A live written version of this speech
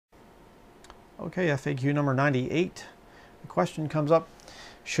Okay, FAQ number 98. The question comes up,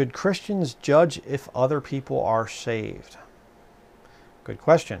 should Christians judge if other people are saved? Good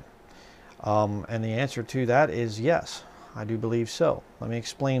question. And the answer to that is yes, I do believe so. Let me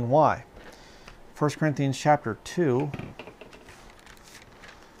explain why. 1 Corinthians chapter 2.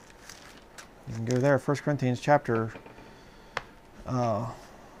 You can go there, 1 Corinthians chapter 2,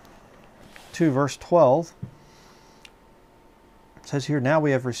 verse 12. It says here, now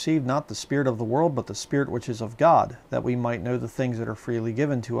we have received not the spirit of the world, but the Spirit which is of God, that we might know the things that are freely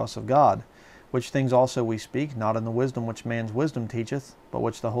given to us of God, which things also we speak, not in the wisdom which man's wisdom teacheth, but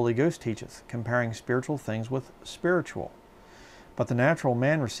which the Holy Ghost teacheth, comparing spiritual things with spiritual. But the natural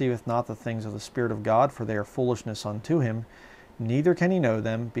man receiveth not the things of the Spirit of God, for they are foolishness unto him, neither can he know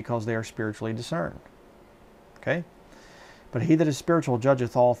them, because they are spiritually discerned. Okay? But he that is spiritual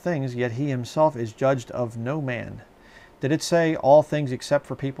judgeth all things, yet he himself is judged of no man. Did it say all things except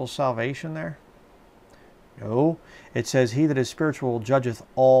for people's salvation there? No. It says he that is spiritual judgeth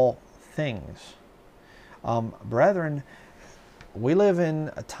all things. Brethren, we live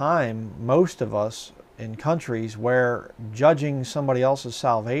in a time, most of us, in countries where judging somebody else's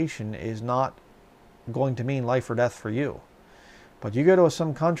salvation is not going to mean life or death for you. But you go to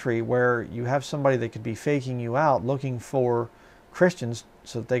some country where you have somebody that could be faking you out, looking for Christians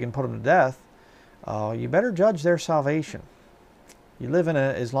so that they can put them to death, you better judge their salvation. You live in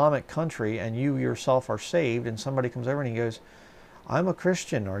an Islamic country and you yourself are saved, and somebody comes over and he goes, I'm a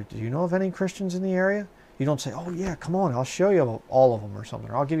Christian, or do you know of any Christians in the area? You don't say, oh yeah, come on, I'll show you all of them or something,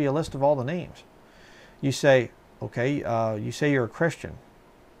 or I'll give you a list of all the names. You say, okay, you say you're a Christian.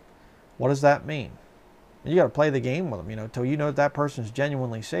 What does that mean? You got to play the game with them, until you know that person's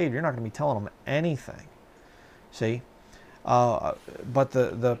genuinely saved. You're not going to be telling them anything. See? But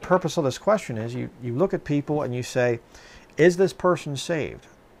the purpose of this question is you look at people and you say, is this person saved?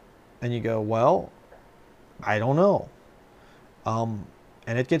 And you go, well, I don't know.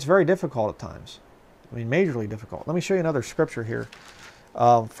 And it gets very difficult at times. I mean, majorly difficult. Let me show you another scripture here.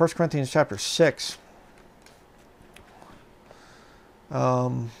 1 Corinthians chapter 6.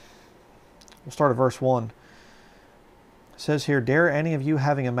 We'll start at verse 1. It says here, dare any of you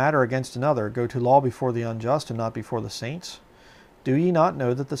having a matter against another go to law before the unjust and not before the saints? Do ye not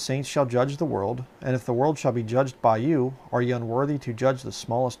know that the saints shall judge the world? And if the world shall be judged by you, are ye unworthy to judge the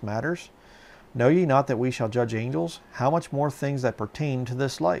smallest matters? Know ye not that we shall judge angels? How much more things that pertain to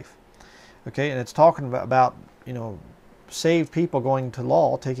this life? Okay, and it's talking about saved people going to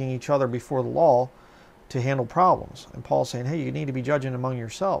law, taking each other before the law to handle problems. And Paul's saying, hey, you need to be judging among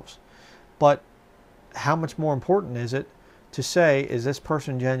yourselves. But how much more important is it to say, is this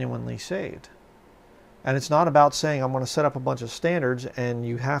person genuinely saved? And it's not about saying, I'm going to set up a bunch of standards and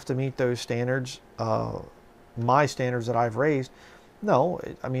you have to meet those standards, my standards that I've raised. No,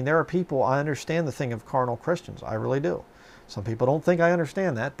 I mean, there are people, I understand the thing of carnal Christians. I really do. Some people don't think I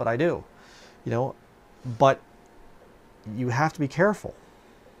understand that, but I do. But you have to be careful.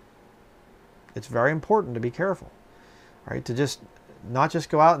 It's very important to be careful, right? To not just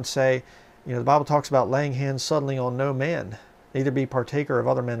go out and say, the Bible talks about laying hands suddenly on no man, neither be partaker of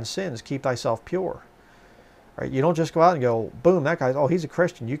other men's sins, keep thyself pure. Right? You don't just go out and go, boom, that guy's, oh, he's a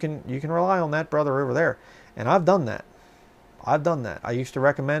Christian. You can rely on that brother over there. And I've done that. I used to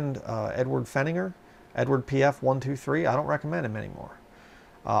recommend Edward Fenninger, Edward PF 123. I don't recommend him anymore.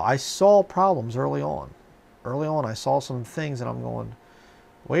 I saw problems early on. Early on, I saw some things and I'm going,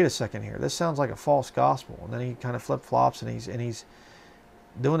 wait a second here. This sounds like a false gospel. And then he kind of flip-flops and he's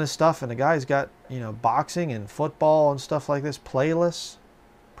doing his stuff, and the guy's got, boxing and football and stuff like this, playlists,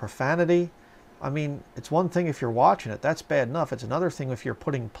 profanity. I mean, it's one thing if you're watching it, that's bad enough. It's another thing if you're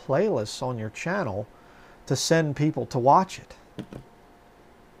putting playlists on your channel to send people to watch it.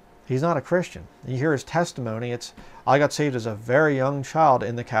 He's not a Christian. You hear his testimony. It's, I got saved as a very young child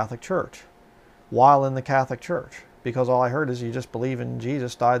in the Catholic Church, while in the Catholic Church, because all I heard is you just believe in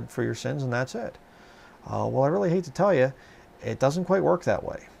Jesus, died for your sins, and that's it. Well, I really hate to tell you, it doesn't quite work that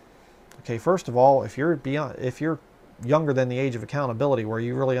way. Okay, first of all, if you're younger than the age of accountability, where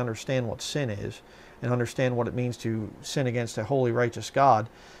you really understand what sin is and understand what it means to sin against a holy, righteous God,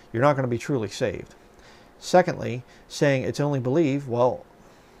 you're not going to be truly saved. Secondly, saying it's only believe, well,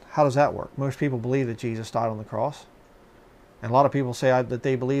 how does that work? Most people believe that Jesus died on the cross. And a lot of people say that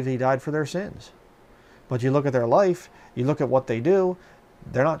they believe he died for their sins. But you look at their life, you look at what they do,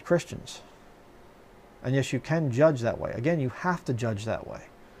 they're not Christians. And yes, you can judge that way. Again, you have to judge that way.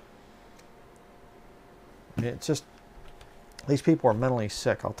 It's just, these people are mentally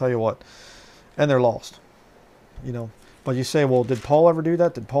sick, I'll tell you what. And they're lost. But you say, well, did Paul ever do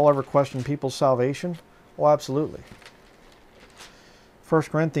that? Did Paul ever question people's salvation? Well, absolutely. 1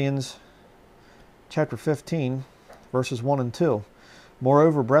 Corinthians chapter 15, verses 1 and 2.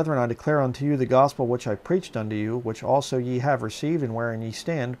 Moreover, brethren, I declare unto you the gospel which I preached unto you, which also ye have received, and wherein ye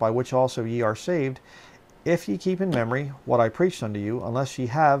stand, by which also ye are saved, if ye keep in memory what I preached unto you, unless ye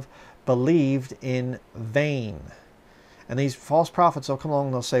have believed in vain. And these false prophets will come along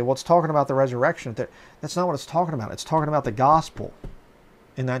and they'll say, well, it's talking about the resurrection. That's not what it's talking about. It's talking about the gospel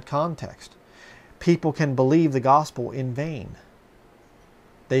in that context. People can believe the gospel in vain.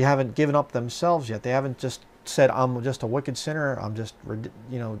 They haven't given up themselves yet. They haven't just said, I'm just a wicked sinner. I'm just,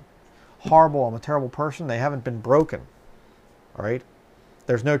 horrible. I'm a terrible person. They haven't been broken. All right?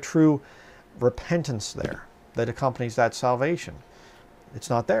 There's no true repentance there that accompanies that salvation. It's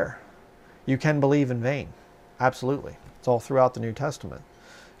not there. You can believe in vain. Absolutely. It's all throughout the New Testament.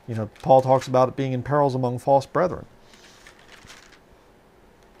 Paul talks about it being in perils among false brethren.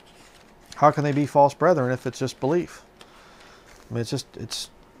 How can they be false brethren if it's just belief? I mean, it's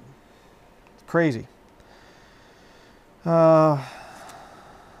crazy. Trying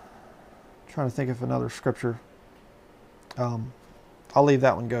to think of another scripture. I'll leave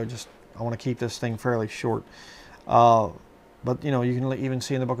that one go. I want to keep this thing fairly short. But, you can even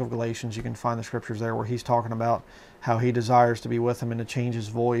see in the book of Galatians, you can find the scriptures there where he's talking about how he desires to be with them and to change his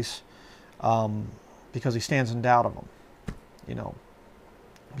voice because he stands in doubt of them,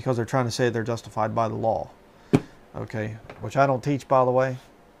 because they're trying to say they're justified by the law. Okay, which I don't teach, by the way,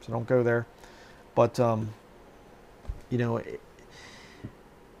 so don't go there. But,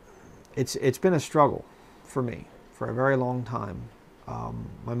 it's been a struggle for me for a very long time.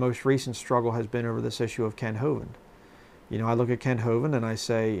 My most recent struggle has been over this issue of Kent Hovind. I look at Kent Hovind and I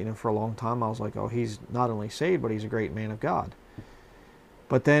say, for a long time I was like, oh, he's not only saved, but he's a great man of God.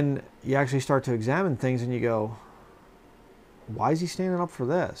 But then you actually start to examine things and you go, why is he standing up for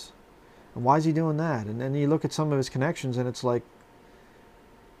this? And why is he doing that? And then you look at some of his connections and it's like,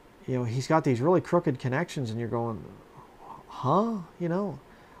 he's got these really crooked connections and you're going, huh?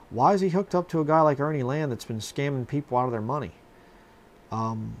 Why is he hooked up to a guy like Ernie Land that's been scamming people out of their money?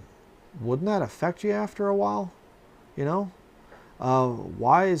 Wouldn't that affect you after a while?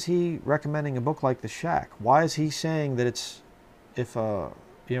 Why is he recommending a book like The Shack? Why is he saying that if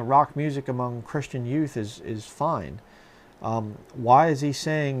rock music among Christian youth is fine? Why is he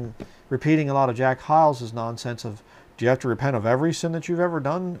repeating a lot of Jack Hyles' nonsense of, do you have to repent of every sin that you've ever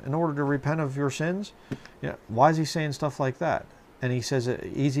done in order to repent of your sins? Why is he saying stuff like that? And he says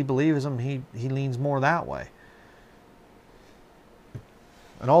easy believism, he leans more that way.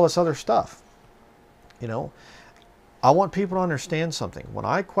 And all this other stuff. I want people to understand something. When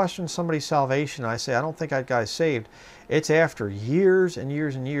I question somebody's salvation, I say, I don't think that guy's saved, it's after years and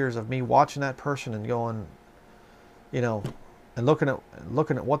years and years of me watching that person and going, and looking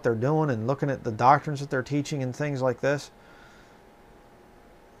at what they're doing and looking at the doctrines that they're teaching and things like this.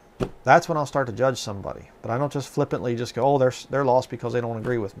 That's when I'll start to judge somebody. But I don't just flippantly just go, oh, they're lost because they don't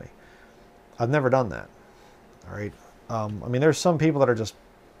agree with me. I've never done that. All right. There's some people that are just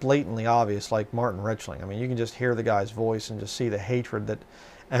blatantly obvious, like Martin Richling. You can just hear the guy's voice and just see the hatred that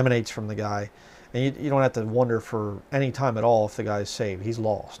emanates from the guy. And you don't have to wonder for any time at all if the guy's saved. He's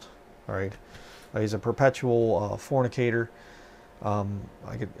lost. All right. He's a perpetual fornicator. I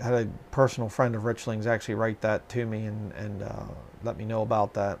had a personal friend of Richling's actually write that to me and let me know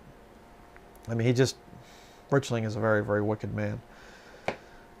about that. Richling is a very, very wicked man.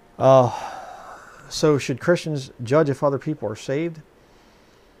 So should Christians judge if other people are saved?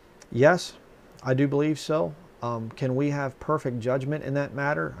 Yes, I do believe so. Can we have perfect judgment in that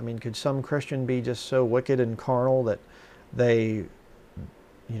matter? Could some Christian be just so wicked and carnal that they,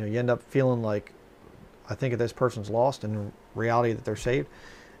 you end up feeling like, I think this person's lost, and in reality that they're saved?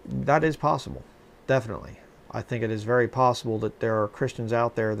 That is possible, definitely. I think it is very possible that there are Christians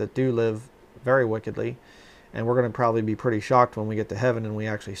out there that do live very wickedly, and we're going to probably be pretty shocked when we get to heaven and we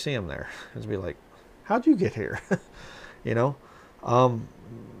actually see them there. It's be like, how'd you get here?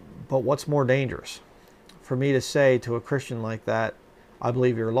 But what's more dangerous? For me to say to a Christian like that, I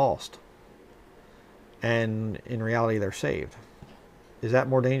believe you're lost, and in reality they're saved. Is that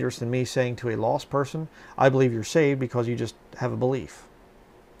more dangerous than me saying to a lost person, I believe you're saved because you just have a belief,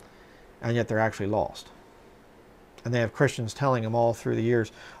 and yet they're actually lost? And they have Christians telling them all through the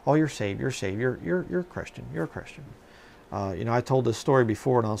years, oh, you're saved, you're saved, you're a Christian, you're a Christian. I told this story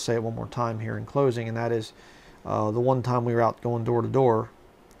before, and I'll say it one more time here in closing, and that is the one time we were out going door to door,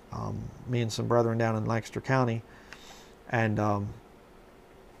 me and some brethren down in Lancaster County, and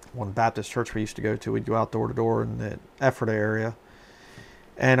one Baptist church we used to go to, we'd go out door to door in the Ephrata area.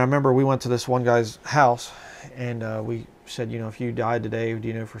 And I remember we went to this one guy's house, and we said, if you died today, do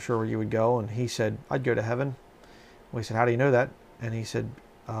you know for sure where you would go? And he said, I'd go to heaven. We said, how do you know that? And he said,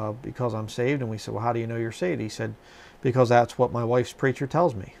 because I'm saved. And we said, well, how do you know you're saved? He said, because that's what my wife's preacher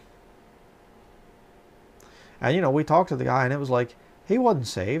tells me. And, you know, we talked to the guy, and it was like, he wasn't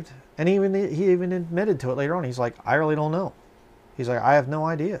saved. And he even admitted to it later on. He's like, I really don't know. He's like, I have no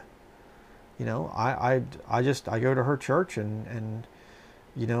idea. You know, I go to her church, and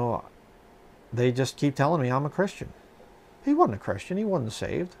you know, they just keep telling me I'm a Christian. He wasn't a Christian. He wasn't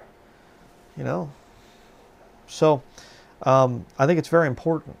saved. You know. So, I think it's very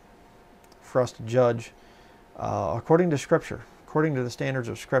important for us to judge according to Scripture, according to the standards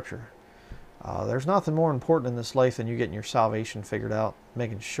of Scripture. There's nothing more important in this life than you getting your salvation figured out,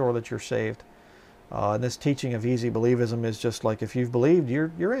 making sure that you're saved. And this teaching of easy believism is just like, if you've believed,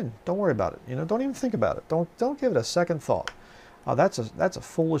 you're in. Don't worry about it. You know, don't even think about it. Don't give it a second thought. That's a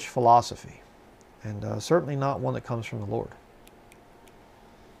foolish philosophy, and certainly not one that comes from the Lord.